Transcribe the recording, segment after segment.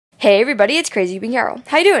Hey everybody, it's Crazy Being Carol.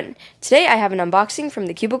 How you doing? Today I have an unboxing from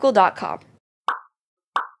TheCubicle.com. Before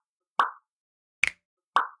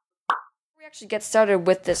we actually get started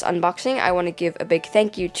with this unboxing, I want to give a big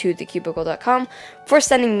thank you to TheCubicle.com for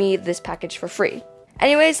sending me this package for free.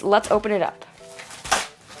 Anyways, let's open it up.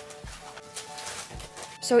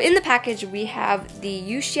 So in the package we have the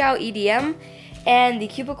YueXiao EDM and the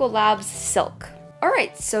Cubicle Labs Silk.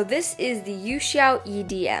 Alright, so this is the YueXiao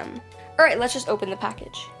EDM. Alright, let's just open the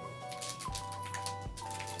package.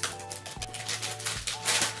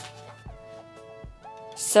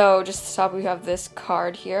 So just at the top we have this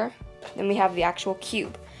card here, then we have the actual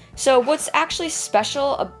cube. So what's actually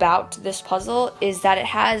special about this puzzle is that it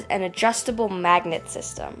has an adjustable magnet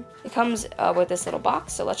system. It comes with this little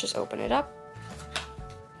box, so let's just open it up.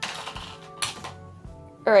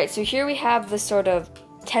 Alright, so here we have the sort of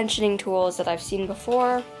tensioning tools that I've seen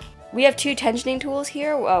before. We have two tensioning tools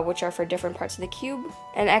here, which are for different parts of the cube.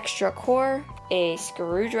 An extra core, a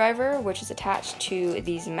screwdriver, which is attached to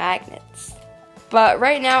these magnets. But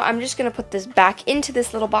right now, I'm just going to put this back into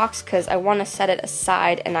this little box because I want to set it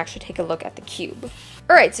aside and actually take a look at the cube.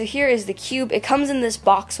 Alright, so here is the cube. It comes in this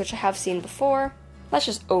box, which I have seen before. Let's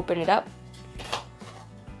just open it up.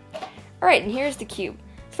 Alright, and here's the cube.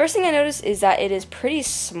 First thing I noticed is that it is pretty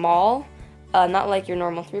small, not like your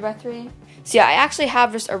normal 3x3. So yeah, I actually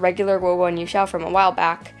have just a regular GuoGuan YueXiao from a while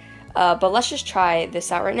back, but let's just try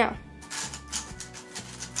this out right now.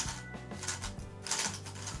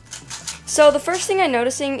 So the first thing I'm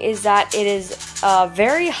noticing is that it is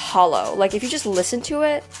very hollow. Like if you just listen to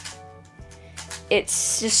it, it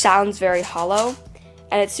just sounds very hollow,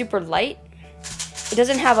 and it's super light. It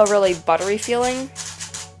doesn't have a really buttery feeling.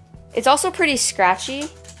 It's also pretty scratchy.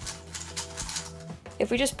 If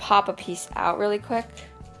we just pop a piece out really quick,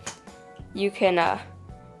 you can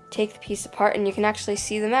take the piece apart and you can actually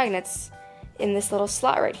see the magnets in this little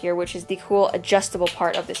slot right here, which is the cool adjustable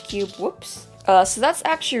part of this cube. Whoops. So that's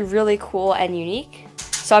actually really cool and unique.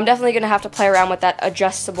 So I'm definitely going to have to play around with that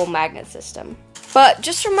adjustable magnet system. But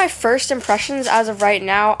just from my first impressions as of right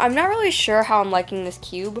now, I'm not really sure how I'm liking this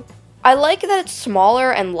cube. I like that it's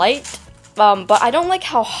smaller and light, but I don't like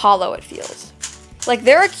how hollow it feels. Like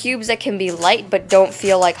there are cubes that can be light but don't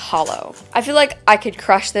feel like hollow. I feel like I could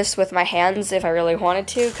crush this with my hands if I really wanted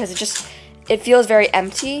to because it feels very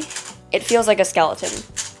empty. It feels like a skeleton.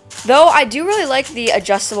 Though I do really like the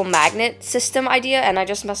adjustable magnet system idea, and I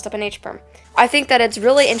just messed up an H-perm. I think that it's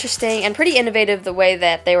really interesting and pretty innovative the way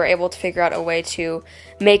that they were able to figure out a way to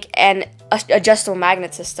make an adjustable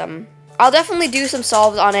magnet system. I'll definitely do some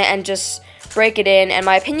solves on it and just break it in, and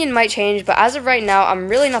my opinion might change, but as of right now, I'm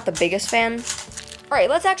really not the biggest fan.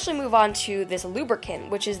 Alright, let's actually move on to this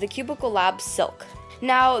lubricant, which is the Cubicle Labs Silk.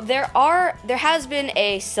 Now, there has been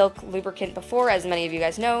a silk lubricant before, as many of you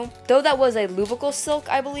guys know, though that was a Cubicle Silk,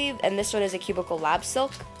 I believe, and this one is a Cubicle Labs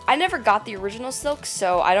Silk. I never got the original silk,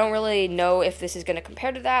 so I don't really know if this is going to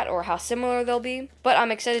compare to that or how similar they'll be, but I'm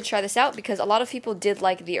excited to try this out because a lot of people did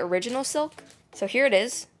like the original silk. So here it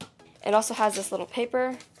is. It also has this little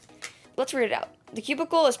paper. Let's read it out. The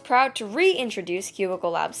Cubicle is proud to reintroduce Cubicle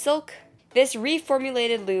Labs Silk. This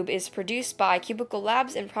reformulated lube is produced by Cubicle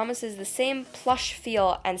Labs and promises the same plush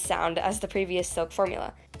feel and sound as the previous silk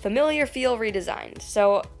formula. Familiar feel redesigned.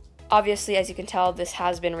 So obviously, as you can tell, this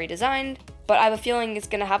has been redesigned, but I have a feeling it's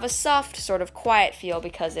going to have a soft, sort of quiet feel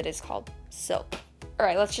because it is called silk.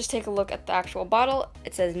 Alright, let's just take a look at the actual bottle.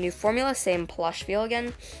 It says new formula, same plush feel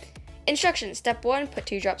again. Instructions: Step 1, put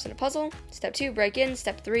 2 drops in a puzzle. Step 2, break in.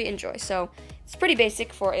 Step 3, enjoy. So it's pretty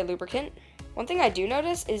basic for a lubricant. One thing I do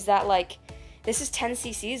notice is that, like, this is 10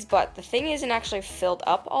 cc's, but the thing isn't actually filled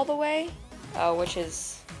up all the way, which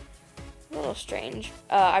is a little strange.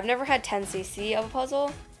 I've never had 10 cc of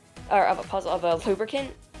a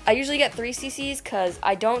lubricant. I usually get 3 cc's because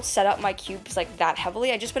I don't set up my cubes like that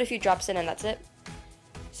heavily. I just put a few drops in and that's it.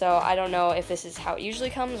 So I don't know if this is how it usually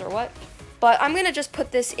comes or what. But I'm gonna just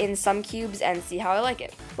put this in some cubes and see how I like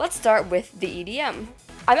it. Let's start with the EDM.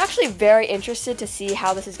 I'm actually very interested to see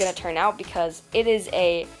how this is going to turn out because it is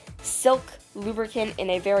a silk lubricant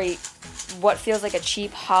in a very, what feels like a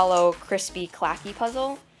cheap, hollow, crispy, clacky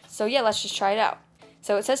puzzle. So yeah, let's just try it out.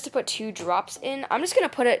 So it says to put 2 drops in. I'm just going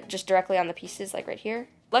to put it just directly on the pieces, like right here.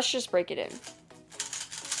 Let's just break it in.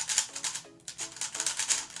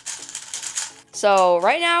 So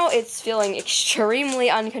right now it's feeling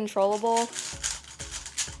extremely uncontrollable.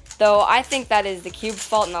 Though I think that is the cube's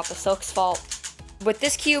fault, not the silk's fault. With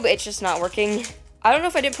this cube, it's just not working. I don't know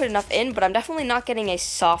if I didn't put enough in, but I'm definitely not getting a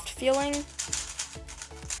soft feeling.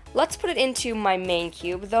 Let's put it into my main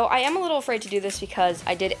cube, though I am a little afraid to do this because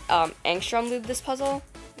I did angstrom lube this puzzle.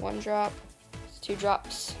 1 drop, 2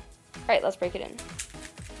 drops. Alright, let's break it in.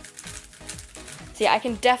 So yeah, I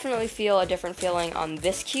can definitely feel a different feeling on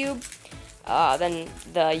this cube than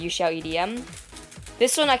the YueXiao EDM.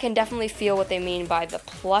 This one I can definitely feel what they mean by the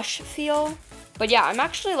plush feel. But yeah, I'm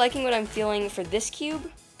actually liking what I'm feeling for this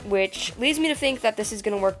cube, which leads me to think that this is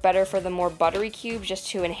going to work better for the more buttery cubes, just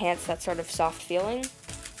to enhance that sort of soft feeling.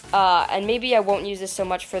 And maybe I won't use this so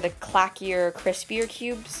much for the clackier, crispier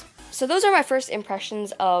cubes. So those are my first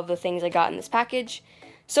impressions of the things I got in this package.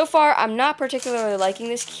 So far, I'm not particularly liking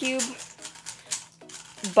this cube,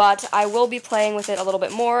 but I will be playing with it a little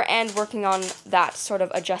bit more and working on that sort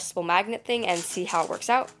of adjustable magnet thing and see how it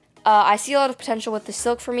works out. I see a lot of potential with the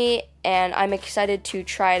silk for me, and I'm excited to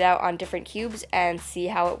try it out on different cubes and see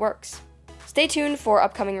how it works. Stay tuned for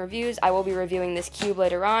upcoming reviews. I will be reviewing this cube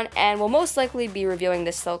later on, and will most likely be reviewing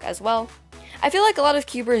this silk as well. I feel like a lot of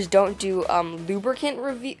cubers don't do lubricant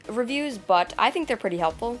reviews, but I think they're pretty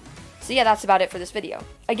helpful. So yeah, that's about it for this video.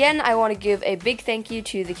 Again, I want to give a big thank you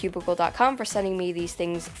to TheCubicle.com for sending me these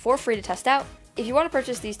things for free to test out. If you want to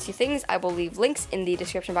purchase these two things, I will leave links in the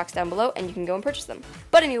description box down below, and you can go and purchase them.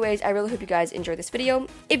 But anyways, I really hope you guys enjoyed this video.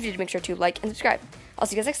 If you did, make sure to like and subscribe. I'll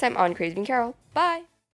see you guys next time on Crazy Bean Carol. Bye!